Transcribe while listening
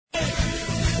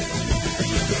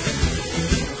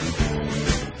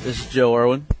This is Joe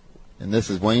Irwin. And this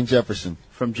is Wayne Jefferson.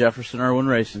 From Jefferson Irwin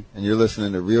Racing. And you're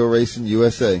listening to Real Racing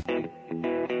USA.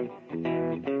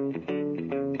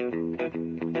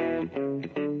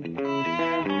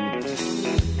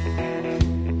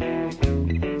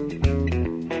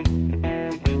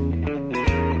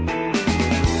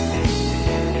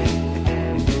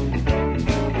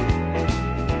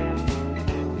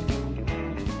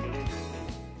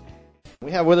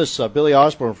 We have with us Billy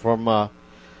Osborne from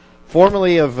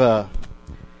formerly of a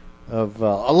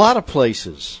lot of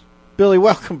places. Billy,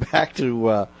 welcome back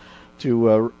to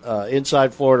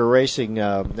Inside Florida Racing.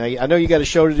 Now, I know you got a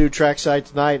show to do trackside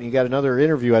tonight, and you got another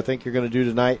interview I think you're going to do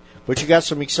tonight. But you got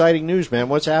some exciting news, man.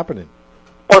 What's happening?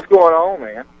 What's going on,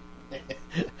 man?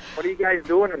 What are you guys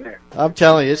doing in there? I'm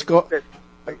telling you, it's going.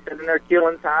 Are you sitting there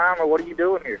killing time, or what are you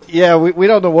doing here? Yeah, we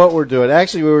don't know what we're doing.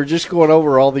 Actually, we were just going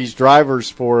over all these drivers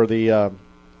for the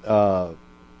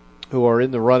who are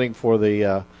in the running for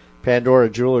the Pandora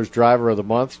Jewelers Driver of the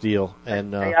Month deal.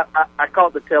 And hey, I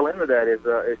caught the tail end of that.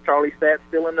 Is Charlie Stats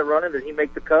still in the running? Did he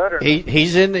make the cut? Or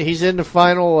he's in the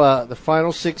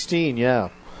final 16. Yeah.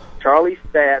 Charlie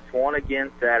Stats won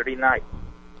again Saturday night.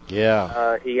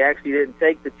 Yeah. He actually didn't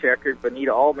take the checkered.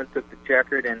 Bonita Allman took the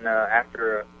checkered, and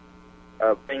after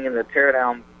being in the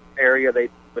teardown area,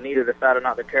 Bonita decided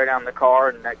not to tear down the car,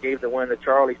 and that gave the win to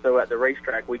Charlie. So at the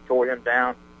racetrack, we tore him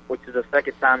down, which is the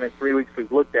second time in 3 weeks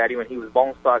we've looked at him, and he was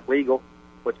bone stock legal,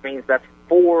 which means that's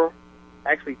 3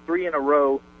 in a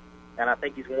row, and I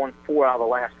think he's won 4 out of the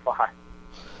last 5.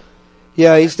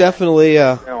 Yeah, he's definitely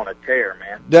on a tear,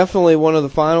 man. Definitely one of the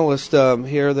finalists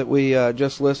here that we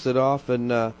just listed off,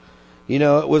 and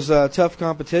it was a tough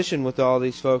competition with all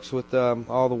these folks with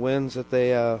all the wins that they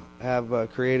have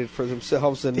created for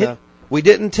themselves, and we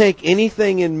didn't take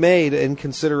anything in May in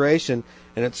consideration.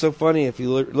 And it's so funny if you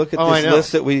look at this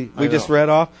list that we just read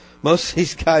off. Most of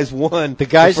these guys won the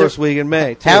first week in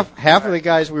May. Half of the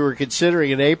guys we were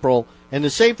considering in April, and the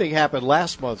same thing happened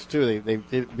last month too. They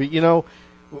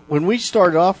when we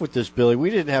started off with this, Billy, we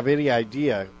didn't have any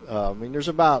idea. There's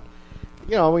about,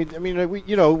 we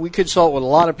consult with a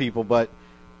lot of people, but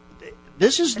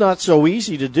this is not so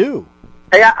easy to do.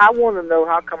 Hey, I want to know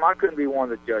how come I couldn't be one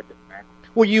of the judges, man.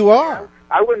 Well, you are.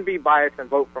 I wouldn't be biased and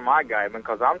vote for my guy,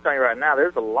 because I'm telling you right now,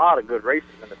 there's a lot of good races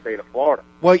in the state of Florida.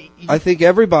 Well, I think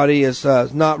everybody is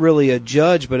not really a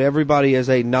judge, but everybody is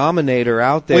a nominator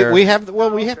out there. We have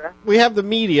the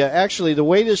media. Actually, the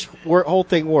way this whole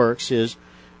thing works is,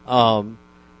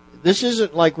 this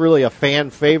isn't like really a fan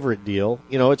favorite deal.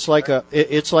 It's like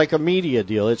a media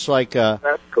deal. It's like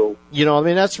that's cool.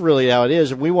 That's really how it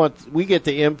is, and we get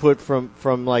the input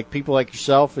from like people like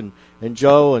yourself and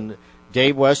Joe and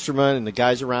Dave Westerman and the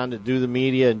guys around that do the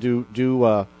media and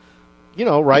do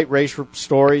write race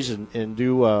stories and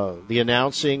do the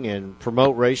announcing and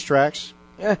promote racetracks.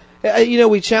 Yeah,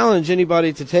 we challenge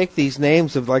anybody to take these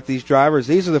names of like these drivers.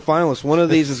 These are the finalists. One of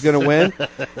these is going to win,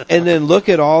 and then look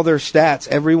at all their stats,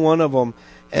 every one of them.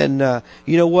 And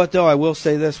you know what, though? I will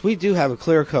say this. We do have a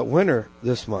clear-cut winner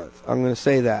this month. I'm going to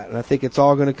say that. And I think it's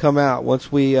all going to come out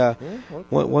once we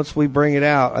bring it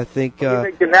out. I think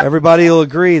everybody will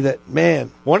agree that,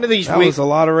 man, one of these that was a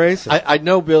lot of racing. I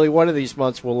know, Billy, one of these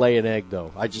months will lay an egg,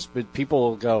 though. People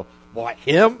will go, what,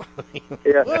 him?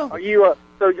 Yeah. Well, are you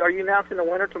announcing the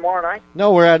winner tomorrow night?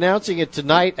 No, we're announcing it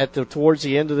tonight towards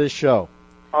the end of this show.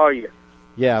 Oh, yeah.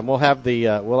 Yeah, and we'll have the.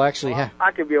 We'll actually have.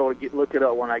 I could be able to look it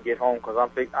up when I get home because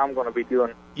I'm going to be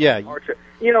doing. Yeah. And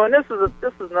this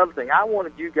is another thing. I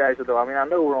wanted you guys to know. I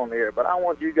know we're on the air, but I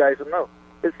want you guys to know.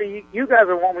 But see, you guys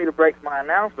are wanting me to break my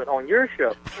announcement on your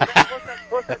show.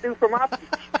 What's that do for my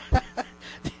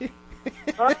people?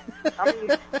 Huh?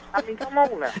 I mean, come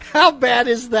on now. How bad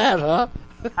is that, huh?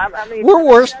 We're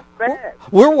worse.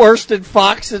 We're worse than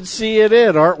Fox and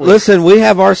CNN, aren't we? Listen, we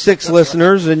have our 6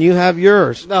 listeners, and you have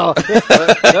yours. No.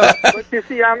 But you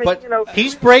see,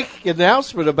 he's breaking an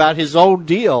announcement about his own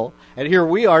deal, and here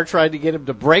we are trying to get him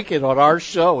to break it on our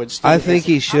show. I think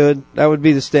he should. That would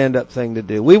be the stand-up thing to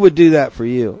do. We would do that for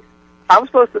you. I was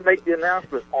supposed to make the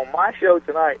announcement on my show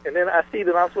tonight, and then I see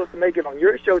that I'm supposed to make it on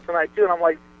your show tonight, too, and I'm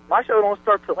like, my show don't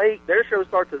start till 8. Their show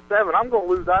starts at 7. I'm going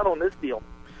to lose out on this deal.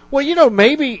 Well,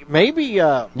 maybe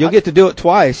you'll get to do it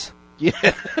twice. Yeah.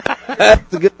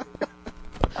 That's good.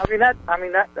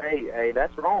 Hey,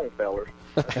 that's wrong, fellas.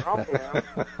 That's wrong, man.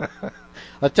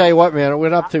 I'll tell you what, man. I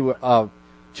went up to. I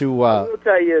will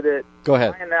tell you that. Go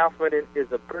ahead. My announcement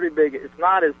is a pretty big. It's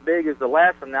not as big as the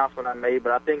last announcement I made,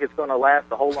 but I think it's going to last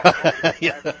a whole lot longer than the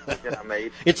last announcement I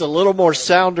made. It's a little more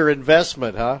sounder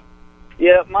investment, huh?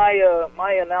 Yeah,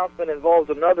 my announcement involves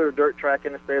another dirt track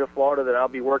in the state of Florida that I'll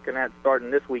be working at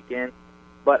starting this weekend.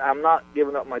 but I'm not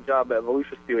giving up my job at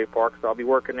Volusia Speedway Park, so I'll be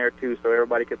working there too, so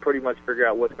everybody can pretty much figure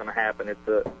out what's going to happen.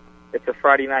 It's a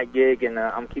Friday night gig, and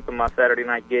I'm keeping my Saturday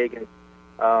night gig, and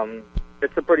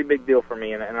it's a pretty big deal for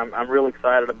me, and I'm real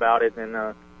excited about it, and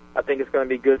I think it's going to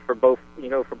be good for both,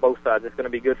 for both sides. It's going to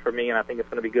be good for me, and I think it's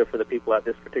going to be good for the people at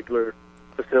this particular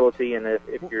facility. And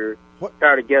if you're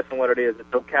tired of guessing what it is, it's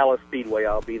Ocala Speedway.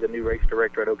 I'll be the new race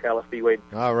director at Ocala Speedway.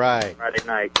 All right. Friday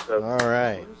night. So, all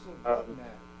right.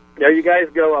 There you guys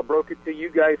go. I broke it to you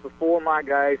guys before my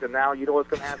guys, and now you know what's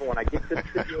going to happen when I get to the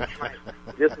studio tonight.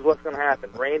 This is what's going to happen.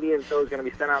 Randy and Joe is going to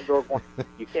be sent out the door going,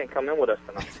 you can't come in with us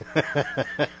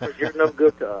tonight. 'Cause you're no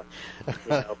good to us.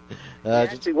 We're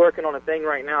actually working on a thing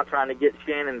right now trying to get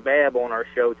Shannon Babb on our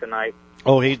show tonight.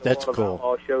 Oh, that's cool.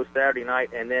 Our show Saturday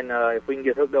night, and then if we can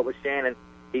get hooked up with Shannon,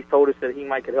 he's told us that he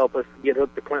might could help us get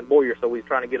hooked to Clint Boyer, so he's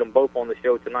trying to get them both on the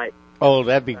show tonight. Oh,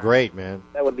 that'd be great, man.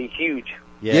 That would be huge.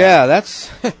 Yeah,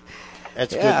 that's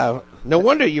good. No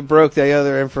wonder you broke the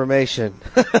other information.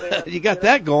 You got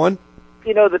that going.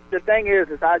 The thing is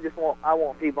I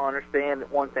want people to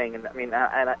understand one thing, and I mean,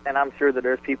 and I'm sure that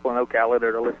there's people in Ocala that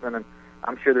are listening, and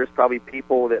I'm sure there's probably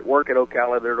people that work at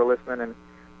Ocala that are listening,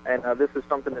 and this is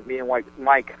something that me and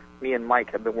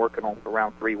Mike have been working on for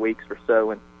around 3 weeks or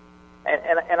so, and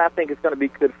I think it's going to be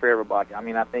good for everybody. I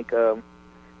mean, I think the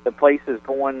place is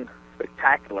going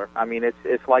spectacular. I mean,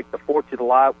 it's like the 4th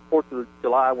of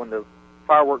July when the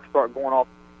fireworks start going off.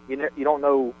 You don't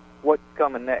know what's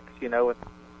coming next,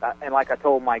 and like I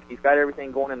told Mike, he's got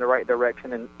everything going in the right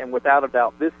direction, and without a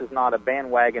doubt, this is not a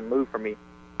bandwagon move for me.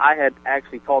 I had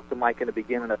actually talked to Mike in the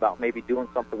beginning about maybe doing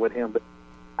something with him, but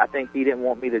I think he didn't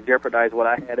want me to jeopardize what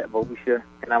I had at Volusia,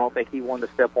 and I don't think he wanted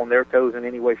to step on their toes in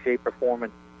any way, shape, or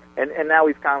form. And now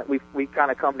we've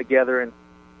kind of come together, and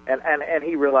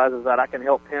he realizes that I can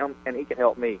help him and he can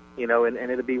help me, and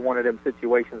it'll be one of them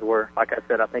situations where, like I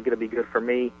said, I think it'll be good for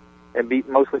me and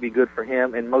mostly be good for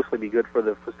him and mostly be good for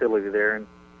the facility there and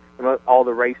all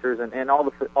the racers and all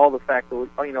the factory,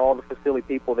 all the facility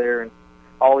people there and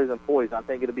all his employees. I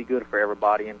think it'll be good for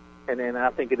everybody, and I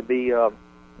think it'll be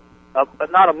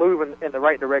not a move in the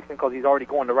right direction because he's already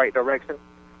going the right direction.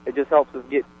 It just helps us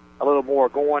get a little more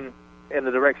going in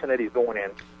the direction that he's going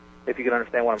in, if you can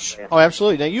understand what I'm saying. Oh,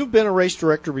 absolutely. Now, you've been a race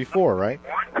director before, right?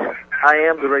 I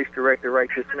am the race director right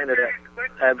this minute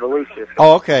at Volusia.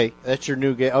 Oh, okay. That's your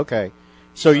new game. Okay.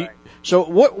 So right. So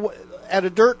what at a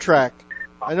dirt track?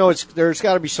 I know there's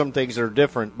got to be some things that are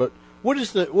different, but what is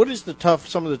some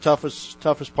of the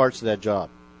toughest parts of that job?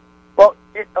 Well,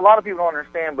 a lot of people don't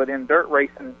understand, but in dirt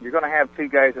racing, you're going to have two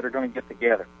guys that are going to get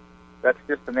together. That's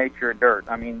just the nature of dirt.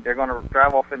 I mean, they're going to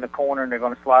drive off in the corner and they're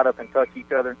going to slide up and touch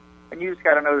each other. And you just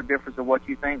got to know the difference of what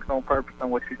you think's on purpose and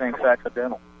what you think's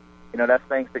accidental. That's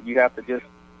things that you have to just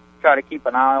try to keep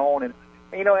an eye on. And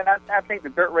I think the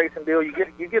dirt racing deal, you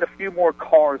get a few more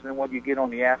cars than what you get on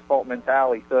the asphalt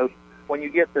mentality. So when you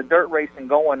get the dirt racing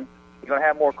going, you're going to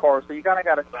have more cars. So you kind of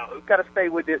got to stay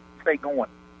with it, stay going.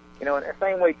 And the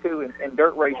same way too in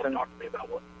dirt racing,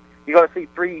 you got to see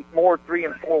 3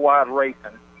 and 4 wide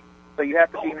racing. So you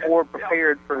have to be more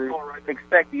prepared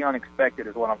expect the unexpected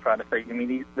is what I'm trying to say. I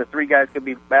mean, the 3 guys could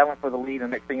be battling for the lead,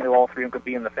 and next thing you know, all 3 of them could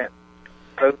be in the fence.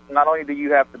 So not only do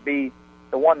you have to be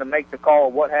the one to make the call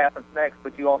of what happens next,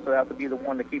 but you also have to be the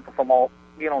one to keep them from all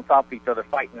being on top of each other,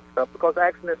 fighting and stuff, because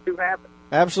accidents do happen.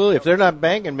 Absolutely. If they're not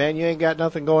banging, man, you ain't got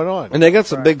nothing going on. And they got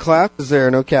some big classes there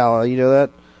in Ocala. You know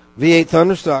that V8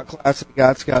 Thunderstock class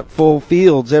they got full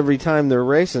fields every time they're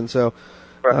racing. So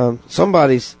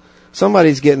somebody's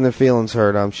getting their feelings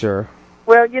hurt, I'm sure.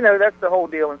 Well, that's the whole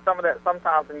deal. And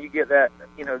sometimes when you get that,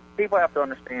 people have to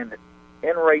understand that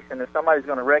in racing, if somebody's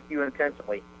going to wreck you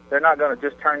intentionally, they're not going to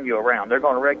just turn you around. They're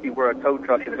going to wreck you where a tow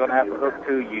truck is going to have to hook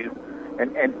to you.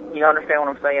 And you understand what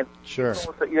I'm saying? Sure.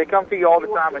 So they come to you all the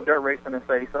time in dirt racing and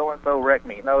say, so-and-so wrecked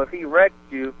me. No, if he wrecked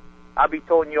you, I'll be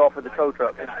towing you off with the tow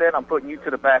truck. Instead, I'm putting you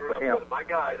to the back with him.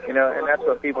 And that's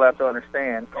what people have to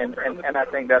understand. And I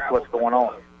think that's what's going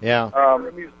on. Yeah.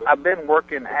 I've been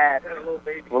working at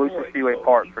Volusia Speedway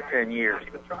Park for 10 years.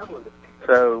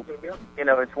 So,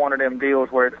 it's one of them deals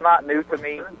where it's not new to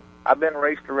me. I've been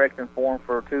race directing for them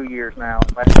for 2 years now,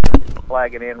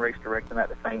 flagging and race directing at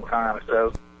the same time.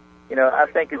 So, I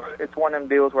think it's one of them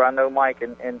deals where I know Mike,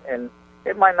 and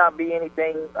it might not be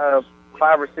anything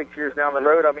 5 or 6 years down the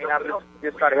road. I mean, I'm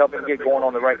just trying to help him get going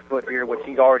on the right foot here, which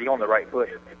he's already on the right foot.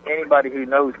 Anybody who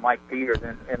knows Mike Peters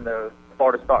in the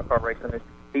Florida stock car racing,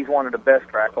 he's one of the best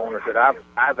track owners that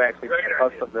I've actually been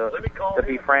accustomed to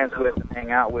be friends with and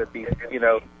hang out with. But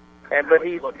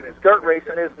dirt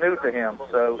racing is new to him,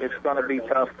 so it's going to be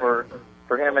tough for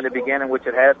him in the beginning, which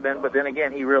it has been. But then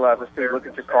again, he realizes too. Look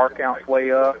at your car counts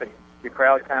way up, and Your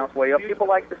crowd count's way up. People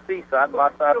like to see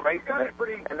side-by-side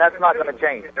racing, and that's not going to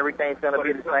change. Everything's going to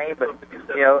be the same, but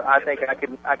I think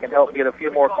I can help get a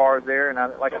few more cars there,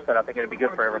 and like I said, I think it'll be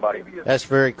good for everybody. That's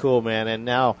very cool, man. And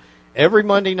now every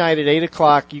Monday night at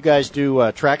 8:00, you guys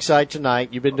do Trackside Tonight.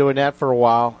 You've been doing that for a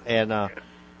while, and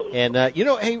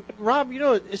hey, Rob,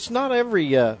 it's not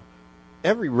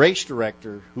every race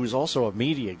director who's also a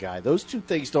media guy. Those two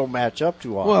things don't match up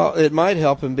too often. Well, it might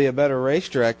help him be a better race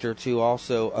director to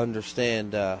also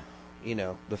understand, the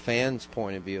fans'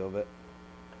 point of view of it.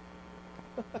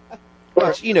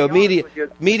 Which,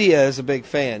 media is a big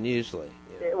fan usually.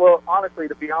 Well, honestly,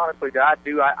 to be honest with you, I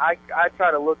do. I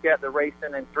try to look at the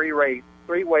racing in three ways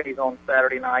on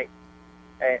Saturday night,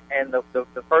 and the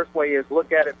first way is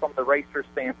look at it from the racer's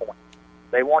standpoint.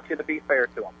 They want you to be fair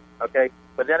to them, okay?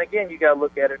 But then again, you got to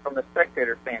look at it from the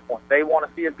spectator standpoint. They want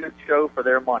to see a good show for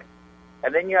their money,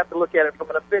 and then you have to look at it from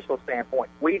an official standpoint.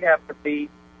 We have to be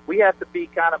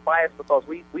kind of biased because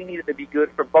we need it to be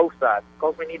good for both sides,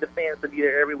 because we need the fans to be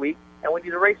there every week, and we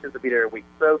need the racers to be there every week.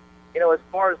 So, as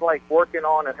far as like working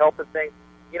on and helping things,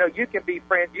 you can be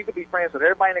friends with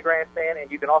everybody in the grandstand, and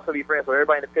you can also be friends with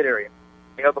everybody in the pit area.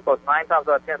 Because 9 times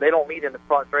out of 10 they don't meet in the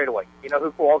front straightaway.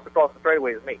 Who walks across the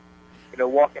straightaway is me.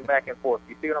 Walking back and forth.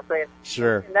 You see what I'm saying?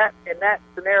 Sure. In that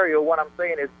scenario, what I'm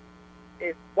saying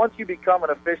is once you become an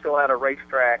official at a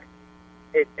racetrack,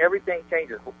 everything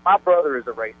changes. My brother is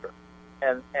a racer,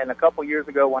 and a couple years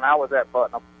ago when I was at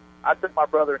Putnam, I took my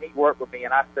brother and he worked with me,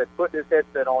 and I said, put this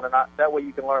headset on, and that way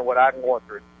you can learn what I'm going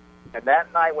through. And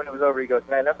that night when it was over, he goes,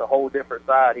 man, that's a whole different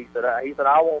side. He said,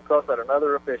 I won't cuss at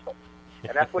another official.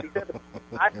 And that's what he said to me.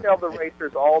 I tell the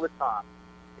racers all the time,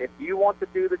 if you want to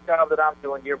do the job that I'm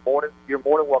doing, you're more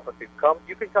than welcome to.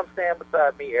 You can come stand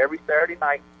beside me every Saturday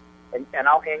night, and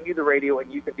I'll hand you the radio,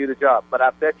 and you can do the job. But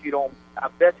I bet you don't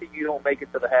make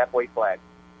it to the halfway flag.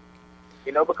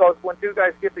 Because when two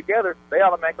guys get together, they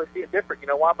automatically see it different. You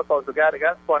know why? Because the guy that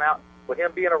got spun out, with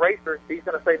him being a racer, he's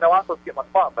going to say, no, I'm supposed to get my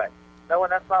spot back. No,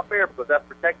 and that's not fair, because that's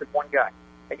protected one guy,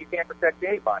 and you can't protect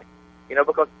anybody.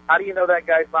 Because how do you know that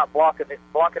guy's not blocking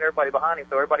everybody behind him,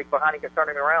 so everybody behind him can turn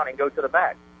him around and go to the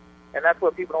back? And that's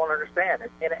what people don't understand.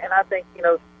 And I think,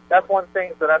 that's one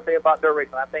thing that I say about dirt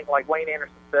racing. I think, like Wayne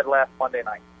Anderson said last Monday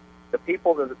night, the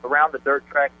people that are around the dirt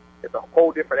track is a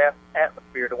whole different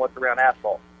atmosphere than what's around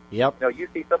asphalt. Yep. You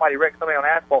see somebody wreck somebody on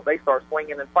asphalt, they start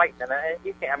swinging and fighting. And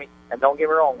you can't, and don't get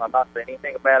me wrong, I'm not saying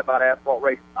anything bad about asphalt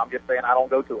racing. I'm just saying I don't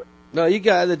go to it. No,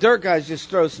 the dirt guys just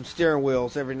throw some steering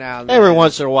wheels every now and then. Every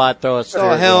once in a while, throw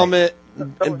a helmet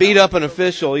and beat up an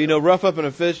official. Rough up an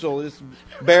official, just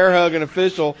bear hug an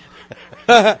official.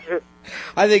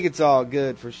 I think it's all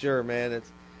good for sure, man. It's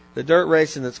the dirt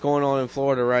racing that's going on in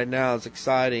Florida right now is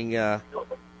exciting. And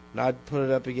I'd put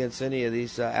it up against any of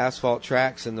these asphalt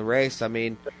tracks in the race.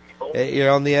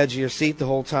 You're on the edge of your seat the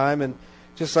whole time, and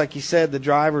just like you said, the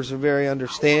drivers are very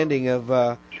understanding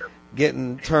of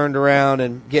getting turned around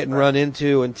and getting run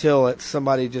into until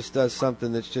somebody just does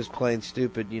something that's just plain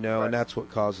stupid, and that's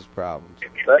what causes problems.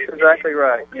 That's exactly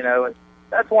right, and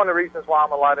that's one of the reasons why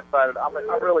I'm a lot excited. I'm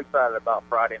really excited about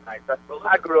Friday nights.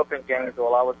 I grew up in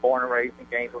Gainesville. I was born and raised in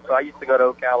Gainesville, so I used to go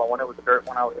to Ocala when it was dirt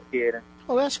when I was a kid.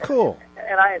 That's cool.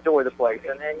 And I enjoy the place.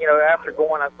 And after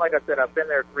going, like I said, I've been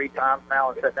there 3 times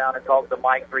now and sat down and talked to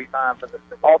Mike 3 times. And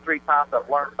all 3 times I've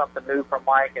learned something new from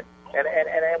Mike, and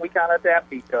we kind of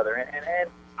adapt to each other.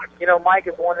 And Mike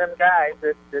is one of them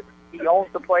guys that he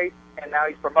owns the place, and now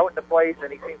he's promoting the place,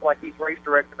 and he seems like he's race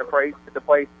directing the place.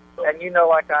 And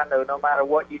like I know, no matter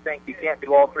what you think, you can't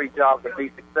do all 3 jobs and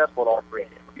be successful at all 3.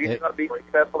 You're either going to be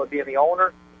successful at being the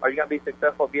owner, are you going to be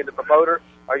successful at being the promoter,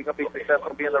 or are you going to be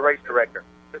successful at being the race director?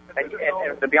 And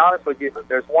to be honest with you,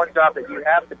 there's one job that you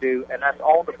have to do, and that's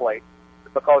own the place,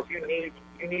 because you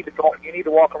need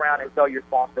to walk around and tell your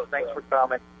sponsors thanks for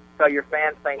coming, tell your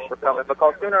fans thanks for coming,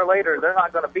 because sooner or later they're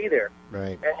not going to be there.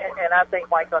 Right. And I think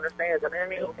Mike understands.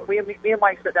 And me and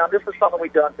Mike sit down. This is something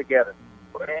we've done together.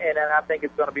 And I think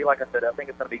it's going to be, like I said, I think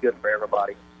it's going to be good for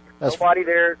everybody. Nobody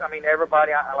there.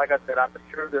 Everybody. Like I said, I'm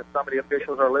sure that some of the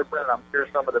officials are listening. I'm sure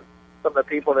some of the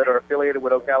people that are affiliated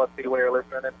with Ocala Speedway are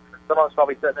listening. And some of us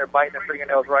probably sitting there biting their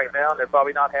fingernails right now, and they're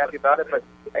probably not happy about it. But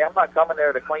hey, I'm not coming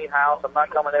there to clean house. I'm not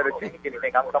coming there to change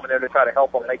anything. I'm coming there to try to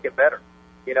help them make it better.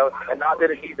 And not that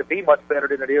it needs to be much better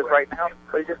than it is right now,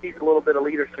 but it just needs a little bit of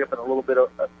leadership and a little bit of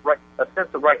a sense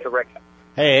of right direction.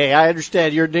 Hey, I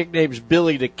understand your nickname's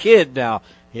Billy the Kid now.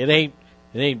 It ain't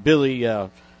Billy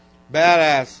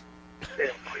Badass.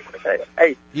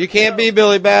 Hey, you can't be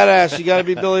Billy Badass. You got to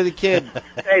be Billy the Kid.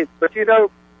 Hey, but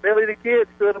Billy the Kid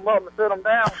stood them up and stood them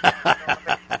down.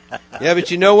 Yeah,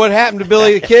 but you know what happened to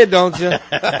Billy the Kid, don't you? Billy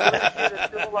the Kid is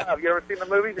still alive. You ever seen the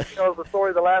movie? It tells the story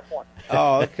of the last one.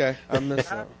 Oh, okay. I missed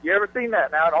that. You ever seen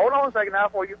that? Now, hold on a second now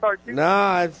before you start shooting.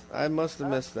 No, I must have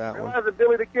missed that one. Realize that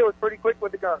Billy the Kid was pretty quick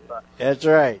with the gun, son. That's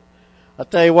right. I'll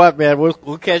tell you what, man,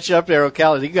 we'll catch you up there,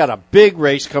 Ocala. You got a big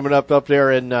race coming up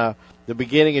there in the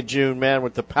beginning of June, man,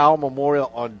 with the Powell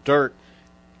Memorial on dirt.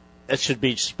 That should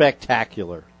be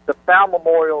spectacular. The Powell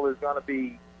Memorial is going to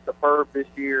be superb this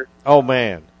year. Oh,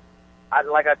 man.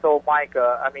 Like I told Mike,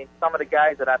 some of the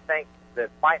guys that I think that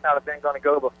might not have been going to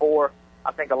go before,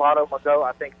 I think a lot of them will go.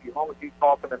 I think as long as you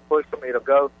talk them and push them, it'll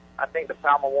go. I think the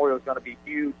Powell Memorial is going to be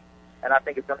huge, and I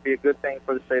think it's going to be a good thing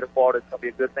for the state of Florida. It's going to be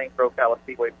a good thing for Ocala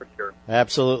Speedway for sure.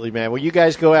 Absolutely, man. Well, you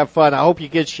guys go have fun. I hope you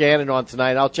get Shannon on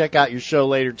tonight. I'll check out your show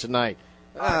later tonight.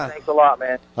 Thanks a lot,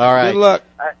 man. All right. Good luck.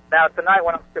 Now tonight,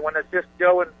 when it's just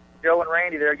Joe and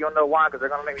Randy there, you'll know why, because they're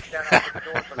going to make me stand up at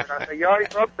the door. So they're going to say, "You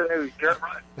already broke the news, Jerk."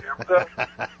 So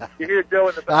you hear Joe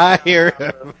in the back. I hear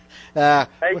him.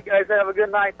 Hey, you guys have a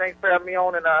good night. Thanks for having me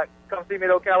on, and come see me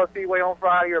at Ocala Speedway on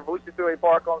Friday or Volusia Speedway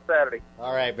Park on Saturday.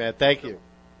 All right, man. Thank you.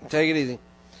 Take it easy.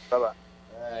 Bye-bye.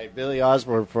 All right, Billy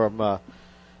Osborne from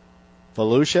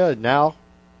Volusia, and now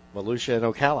Volusia and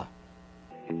Ocala.